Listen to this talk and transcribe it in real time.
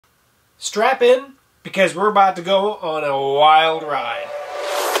strap in because we're about to go on a wild ride.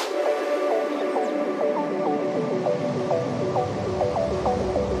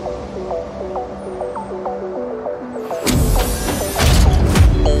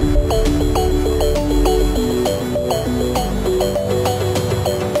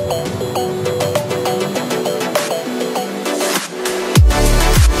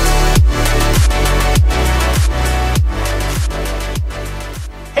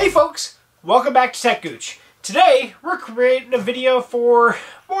 Hey folks, welcome back to Tech Gooch. Today we're creating a video for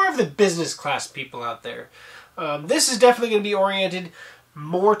more of the business class people out there. This is definitely going to be oriented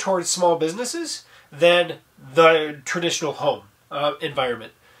more towards small businesses than the traditional home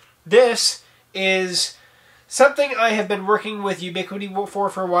environment. This is something I have been working with Ubiquiti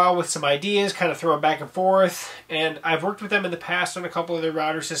for a while with some ideas, kind of throwing back and forth, and I've worked with them in the past on a couple of their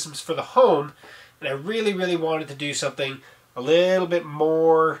router systems for the home, and I really wanted to do something a little bit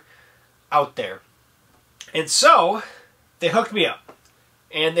more out there. And so they hooked me up,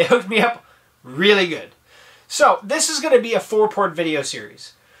 and they hooked me up really good. So this is going to be a four-part video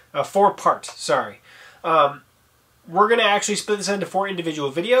series, four-part, sorry. We're going to actually split this into 4 individual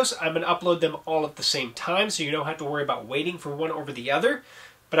videos. I'm going to upload them all at the same time, so you don't have to worry about waiting for one over the other.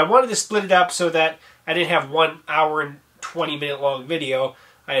 But I wanted to split it up so that I didn't have 1 hour and 20-minute long video.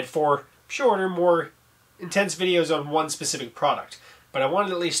 I had 4 shorter, more intense videos on one specific product. But I wanted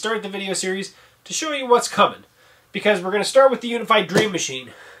to at least start the video series to show you what's coming. Because we're going to start with the UniFi Dream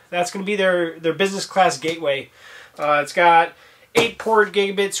Machine. That's going to be their business class gateway. It's got 8-port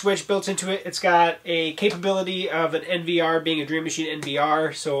gigabit switch built into it. It's got a capability of an NVR, being a Dream Machine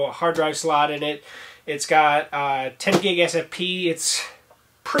NVR, so a hard drive slot in it. It's got 10 gig SFP. It's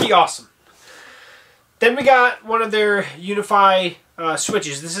pretty awesome. Then we got one of their UniFi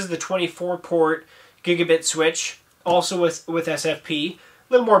switches. This is the 24-port gigabit switch, also with SFP. A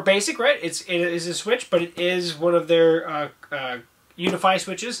little more basic, right? It is a switch, but it is one of their UniFi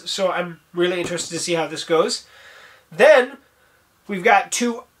switches, so I'm really interested to see how this goes. Then we've got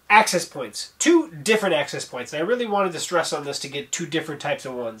 2 access points, 2 different access points, and I really wanted to stress on this to get 2 different types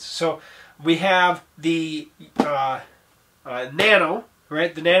of ones. So we have the Nano,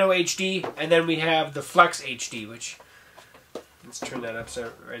 right? The Nano HD, and then we have the Flex HD, which, let's turn that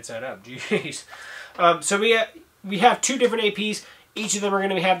right side up. Jeez. So we have 2 different APs. Each of them are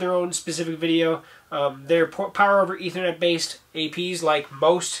going to have their own specific video. They're power over Ethernet based APs, like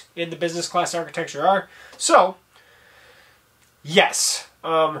most in the business class architecture are. So yes,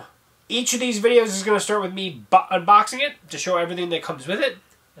 each of these videos is going to start with me unboxing it to show everything that comes with it,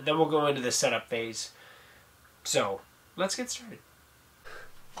 and then we'll go into the setup phase. So let's get started.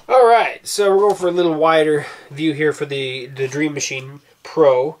 Alright, so we're going for a little wider view here for the Dream Machine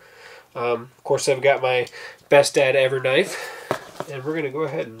Pro. Of course, I've got my Best Dad Ever knife, and we're going to go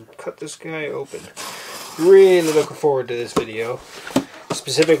ahead and cut this guy open. Really looking forward to this video,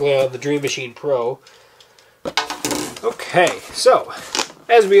 specifically on the Dream Machine Pro. Okay, so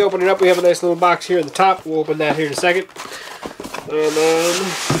as we open it up, we have a nice little box here in the top. We'll open that here in a second. And then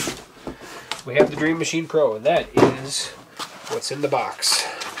we have the Dream Machine Pro, and that is what's in the box.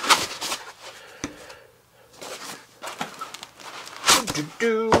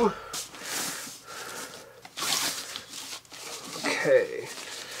 Okay,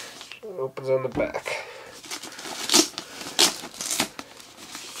 so it opens on the back.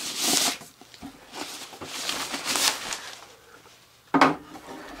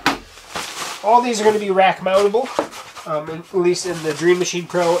 All these are going to be rack mountable, at least in the Dream Machine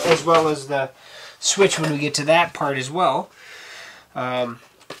Pro, as well as the switch when we get to that part as well.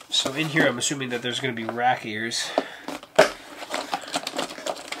 So in here, I'm assuming that there's going to be rack ears.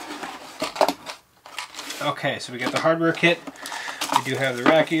 Okay, so we got the hardware kit. We do have the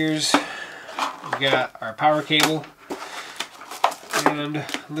rack ears. We got our power cable and a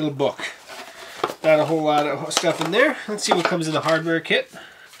little book. Not a whole lot of stuff in there. Let's see what comes in the hardware kit.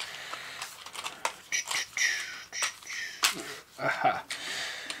 Aha.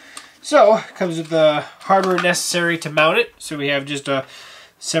 So, it comes with the hardware necessary to mount it. So we have just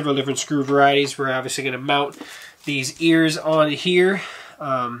several different screw varieties. We're obviously going to mount these ears on here.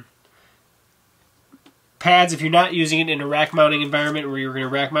 Pads, if you're not using it in a rack mounting environment where you're going to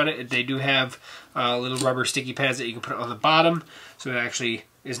rack mount it, they do have little rubber sticky pads that you can put on the bottom, so it actually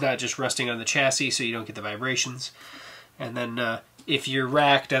is not just rusting on the chassis, so you don't get the vibrations. And then if your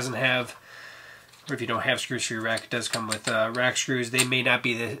rack doesn't have, or if you don't have screws for your rack, it does come with rack screws. They may not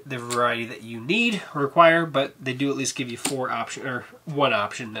be the variety that you need or require, but they do at least give you 4 options, or 1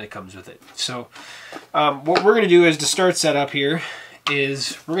 option that it comes with it. So what we're going to do is to start setup here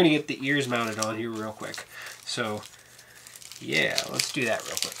is we're going to get the ears mounted on here real quick. So yeah, let's do that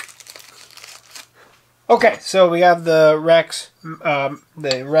real quick. Okay, so we have the racks,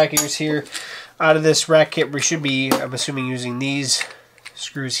 the rack ears here. Out of this rack kit, we should be, I'm assuming, using these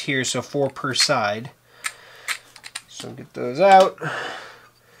screws here, so 4 per side. So get those out,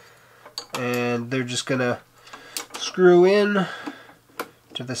 and they're just gonna screw in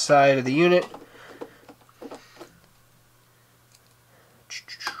to the side of the unit.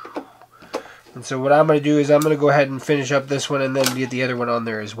 And so what I'm going to do is I'm going to go ahead and finish up this one and then get the other one on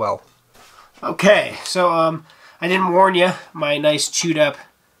there as well. Okay, so I didn't warn you, my nice chewed up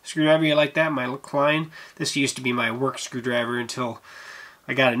screwdriver, you like that, my Klein. This used to be my work screwdriver until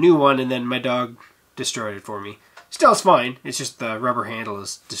I got a new one, and then my dog destroyed it for me. Still, it's fine. It's just the rubber handle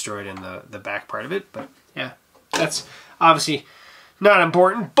is destroyed in the back part of it. But yeah, that's obviously not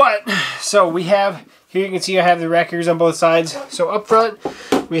important. But so we have, here you can see I have the rack ears on both sides. So up front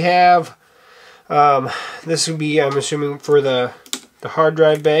we have, this would be, I'm assuming, for the hard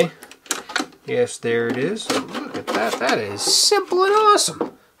drive bay. Yes, there it is. So look at that. That is simple and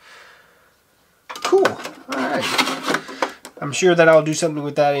awesome. Cool. Alright. I'm sure that I'll do something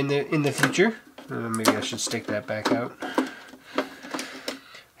with that in the future. Maybe I should stick that back out.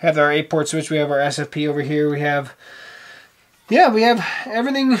 Have our 8-port switch. We have our SFP over here. We have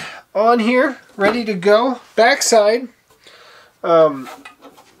everything on here ready to go. Backside,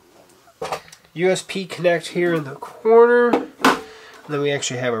 USB connect here in the corner. And then we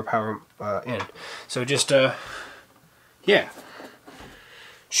actually have our power in. So just, yeah.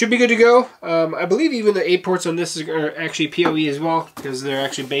 Should be good to go. I believe even the 8 ports on this are actually PoE as well, because they're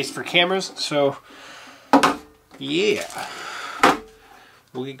actually based for cameras. So, yeah.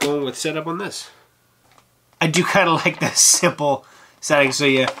 We'll get going with setup on this. I do kind of like the simple setting. So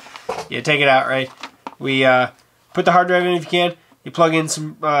you take it out, right? We put the hard drive in if you can. You plug in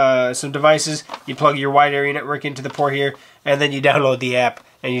some devices. You plug your wide area network into the port here, and then you download the app,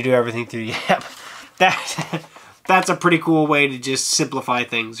 and you do everything through the app. That's a pretty cool way to just simplify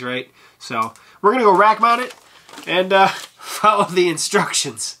things, right? So we're gonna go rack mount it and follow the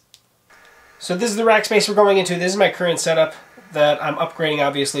instructions. So this is the rack space we're going into. This is my current setup that I'm upgrading,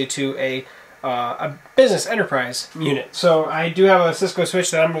 obviously, to a business enterprise unit. So I do have a Cisco switch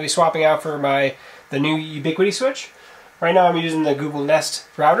that I'm going to be swapping out for the new Ubiquiti switch. Right now I'm using the Google Nest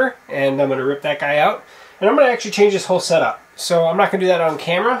router, and I'm going to rip that guy out. And I'm going to actually change this whole setup. So I'm not going to do that on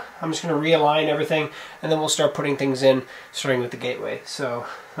camera. I'm just going to realign everything, and then we'll start putting things in, starting with the gateway. So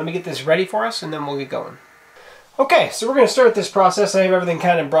let me get this ready for us, and then we'll get going. Okay, so we're going to start this process. I have everything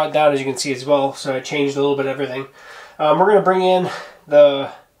kind of brought down, as you can see as well, so I changed a little bit of everything. We're going to bring in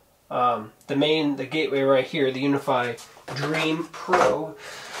the gateway right here, the UniFi Dream Pro.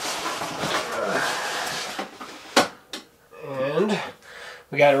 And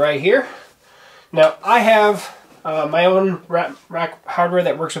we got it right here. Now, I have my own rack hardware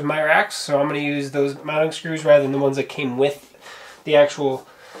that works with my racks, so I'm going to use those mounting screws rather than the ones that came with the actual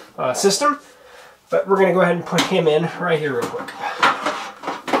system. But we're going to go ahead and put him in right here real quick.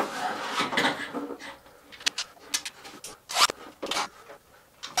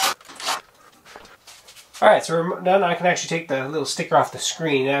 Alright, so we're done. I can actually take the little sticker off the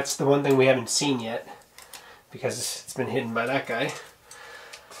screen. That's the one thing we haven't seen yet, because it's been hidden by that guy.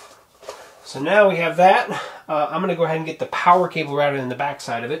 So now we have that. I'm going to go ahead and get the power cable routed in the back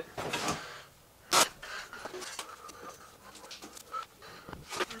side of it.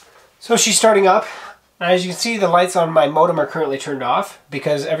 So she's starting up. Now, as you can see, the lights on my modem are currently turned off,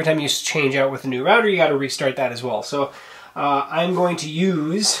 because every time you change out with a new router, you got to restart that as well. So I'm going to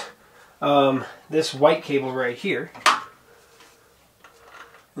use this white cable right here,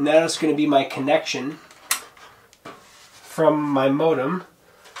 and that is going to be my connection from my modem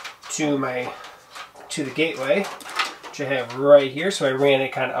to the gateway, which I have right here. So I ran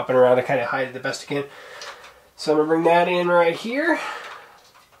it kind of up and around to kind of hide it the best I can. So I'm going to bring that in right here,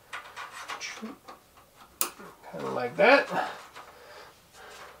 kind of like that,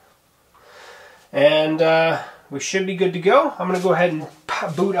 and we should be good to go. I'm going to go ahead and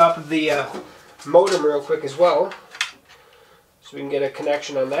boot up the modem real quick as well, so we can get a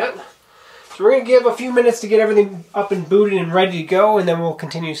connection on that. So we're going to give a few minutes to get everything up and booted and ready to go, and then we'll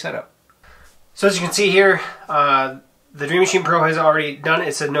continue setup. So as you can see here, the Dream Machine Pro has already done it.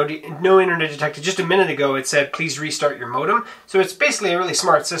 It said no internet detected. Just a minute ago it said please restart your modem. So it's basically a really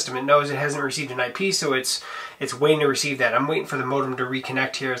smart system. It knows it hasn't received an IP, so it's waiting to receive that. I'm waiting for the modem to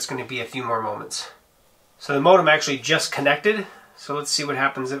reconnect here. It's going to be a few more moments. So the modem actually just connected. So let's see what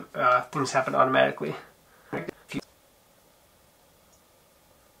happens if things happen automatically.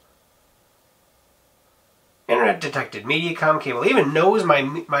 Internet detected, Mediacom cable. It even knows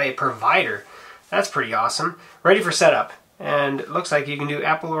my provider. That's pretty awesome. Ready for setup. And it looks like you can do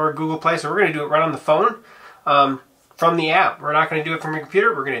Apple or Google Play, so we're going to do it right on the phone from the app. We're not going to do it from your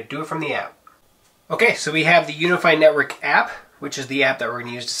computer, we're going to do it from the app. Okay, so we have the UniFi Network app, which is the app that we're going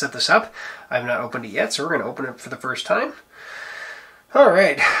to use to set this up. I've not opened it yet, so we're going to open it for the first time.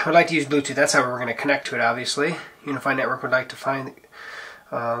 Alright, I'd like to use Bluetooth. That's how we're going to connect to it, obviously. UniFi Network would like to find...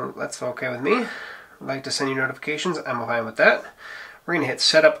 that's okay with me. Would like to send you notifications. I'm fine with that. We're going to hit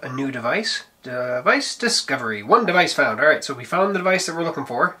set up a new device. Device discovery. One device found. Alright, so we found the device that we're looking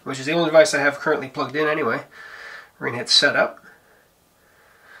for, which is the only device I have currently plugged in anyway. We're going to hit set up.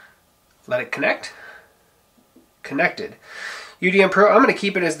 Let it connect. Connected. UDM Pro, I'm going to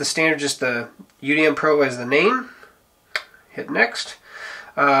keep it as the standard, just the UDM Pro as the name. Hit next.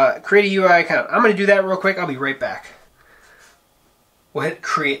 Create a UI account. I'm going to do that real quick. I'll be right back. We'll hit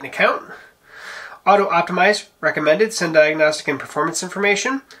create an account. Auto optimize, recommended. Send diagnostic and performance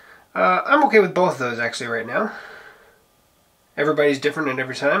information. I'm okay with both of those actually right now. Everybody's different at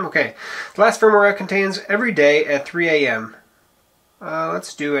every time. Okay. The last firmware contains every day at 3 a.m.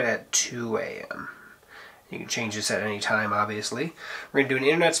 Let's do it at 2 a.m. You can change this at any time, obviously. We're going to do an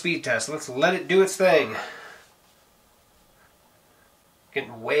internet speed test. Let's let it do its thing.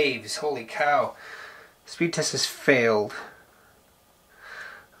 Getting waves. Holy cow. Speed test has failed.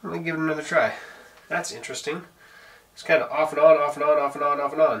 Let me give it another try. That's interesting. It's kind of off and on, off and on, off and on,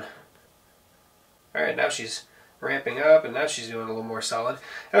 off and on. Alright, now she's ramping up, and now she's doing a little more solid.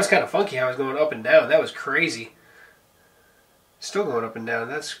 That was kind of funky how I was going up and down. That was crazy. Still going up and down.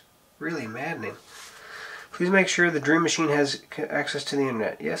 That's really maddening. Please make sure the Dream Machine has access to the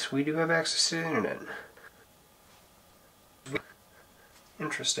internet. Yes, we do have access to the internet.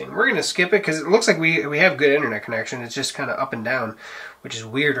 Interesting. We're going to skip it because it looks like we have good internet connection. It's just kind of up and down, which is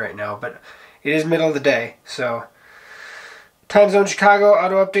weird right now, but it is middle of the day, so time zone Chicago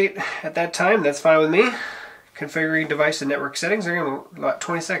auto update at that time. That's fine with me. Configuring device and network settings. They're going to about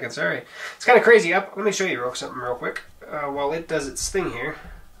 20 seconds. All right. It's kind of crazy. Let me show you something real quick. While it does its thing here,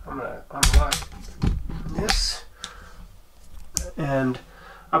 I'm going to unlock this, and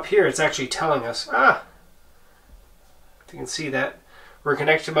up here it's actually telling us, if you can see that, we're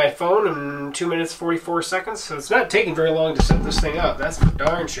connected to my phone in 2 minutes 44 seconds, so it's not taking very long to set this thing up, that's for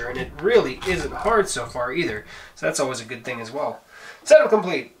darn sure, and it really isn't hard so far either, so that's always a good thing as well. Setup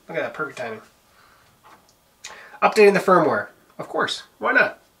complete. Look at that, perfect timing. Updating the firmware. Of course, why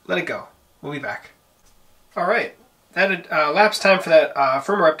not? Let it go. We'll be back. Alright. That lapse time for that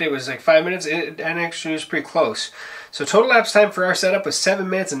firmware update was like 5 minutes, and actually was pretty close. So total lapse time for our setup was 7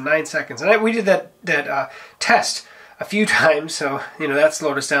 minutes and 9 seconds. And we did that test a few times, so that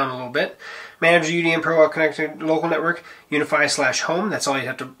slowed us down a little bit. Manage UDM Pro connected local network, UniFi/home. That's all you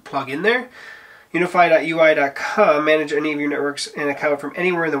have to plug in there. Unifi.ui.com. Manage any of your networks and account from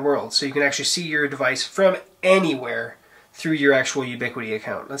anywhere in the world, so you can actually see your device from anywhere through your actual Ubiquiti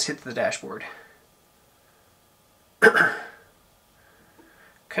account. Let's hit the dashboard.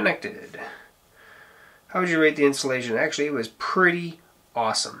 Connected. How would you rate the installation? Actually, it was pretty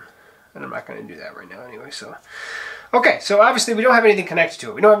awesome. And I'm not going to do that right now anyway, so. Okay, so obviously we don't have anything connected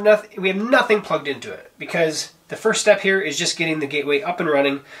to it. We have nothing plugged into it, because the first step here is just getting the gateway up and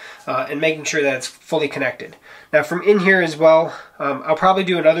running and making sure that it's fully connected. Now from in here as well, I'll probably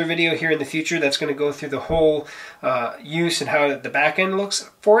do another video here in the future that's going to go through the whole use and how the back end looks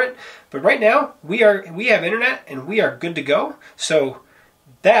for it. But right now we have internet and we are good to go. So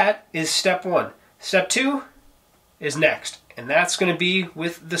that is step one. Step two is next, and that's going to be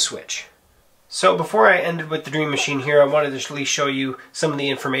with the switch. So before I ended with the Dream Machine here, I wanted to at least show you some of the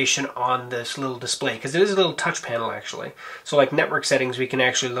information on this little display, because it is a little touch panel actually. So like network settings, we can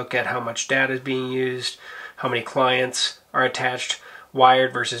actually look at how much data is being used, how many clients are attached,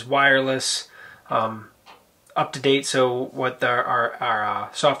 wired versus wireless, up to date, so what our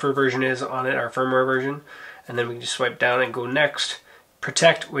software version is on it, our firmware version, and then we can just swipe down and go next.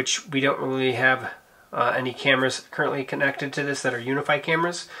 Protect, which we don't really have any cameras currently connected to this that are UniFi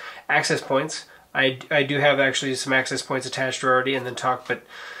cameras. Access points. I do have actually some access points attached already, and then and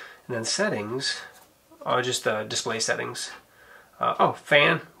then settings. Just display settings.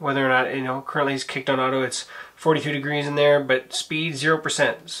 Fan. Whether or not currently it's kicked on auto. It's 42 degrees in there, but speed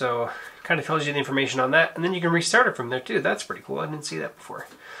 0%. So it kind of tells you the information on that, and then you can restart it from there too. That's pretty cool. I didn't see that before.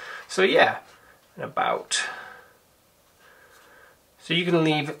 So yeah, and about. So you can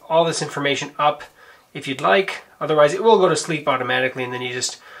leave all this information up if you'd like. Otherwise, it will go to sleep automatically, and then you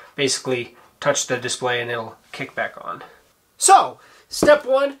just basically touch the display and it'll kick back on. So, step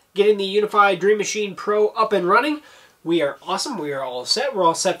one, getting the UniFi Dream Machine Pro up and running. we are awesome. We are all set. We're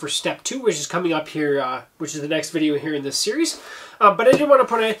all set for step 2, which is coming up here, which is the next video here in this series. But I did want to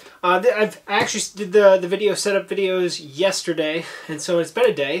put in, I actually did the video setup videos yesterday, and so it's been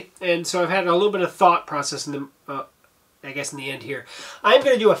a day, and so I've had a little bit of thought process in the, I guess in the end here. I'm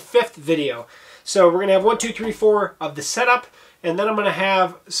going to do a 5th video. So we're going to have 1, 2, 3, 4 of the setup, and then I'm going to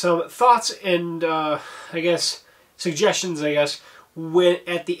have some thoughts and, I guess, suggestions, I guess, when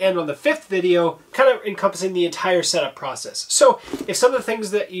at the end on the 5th video, kind of encompassing the entire setup process. So if some of the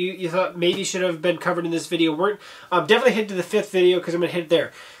things that you thought maybe should have been covered in this video weren't, definitely head to the 5th video because I'm going to hit it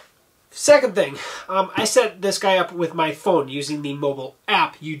there. Second thing, I set this guy up with my phone using the mobile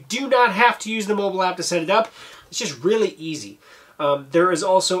app. You do not have to use the mobile app to set it up. It's just really easy. There is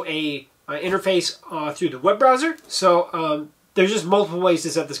also a interface through the web browser, so there's just multiple ways to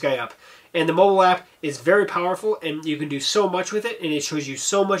set this guy up. And the mobile app is very powerful, and you can do so much with it, and it shows you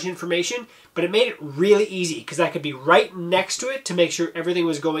so much information, but it made it really easy because I could be right next to it to make sure everything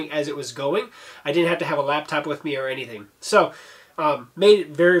was going as it was going. I didn't have to have a laptop with me or anything. So, made it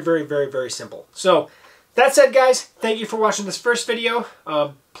very, very, very, very simple. So, that said, guys, thank you for watching this first video.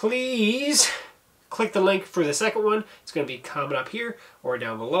 Please click the link for the second one. It's going to be coming up here or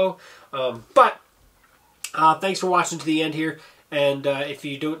down below. Thanks for watching to the end here. And if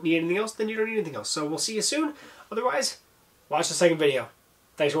you don't need anything else, then you don't need anything else. So we'll see you soon. Otherwise, watch the second video.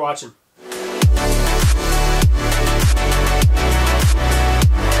 Thanks for watching.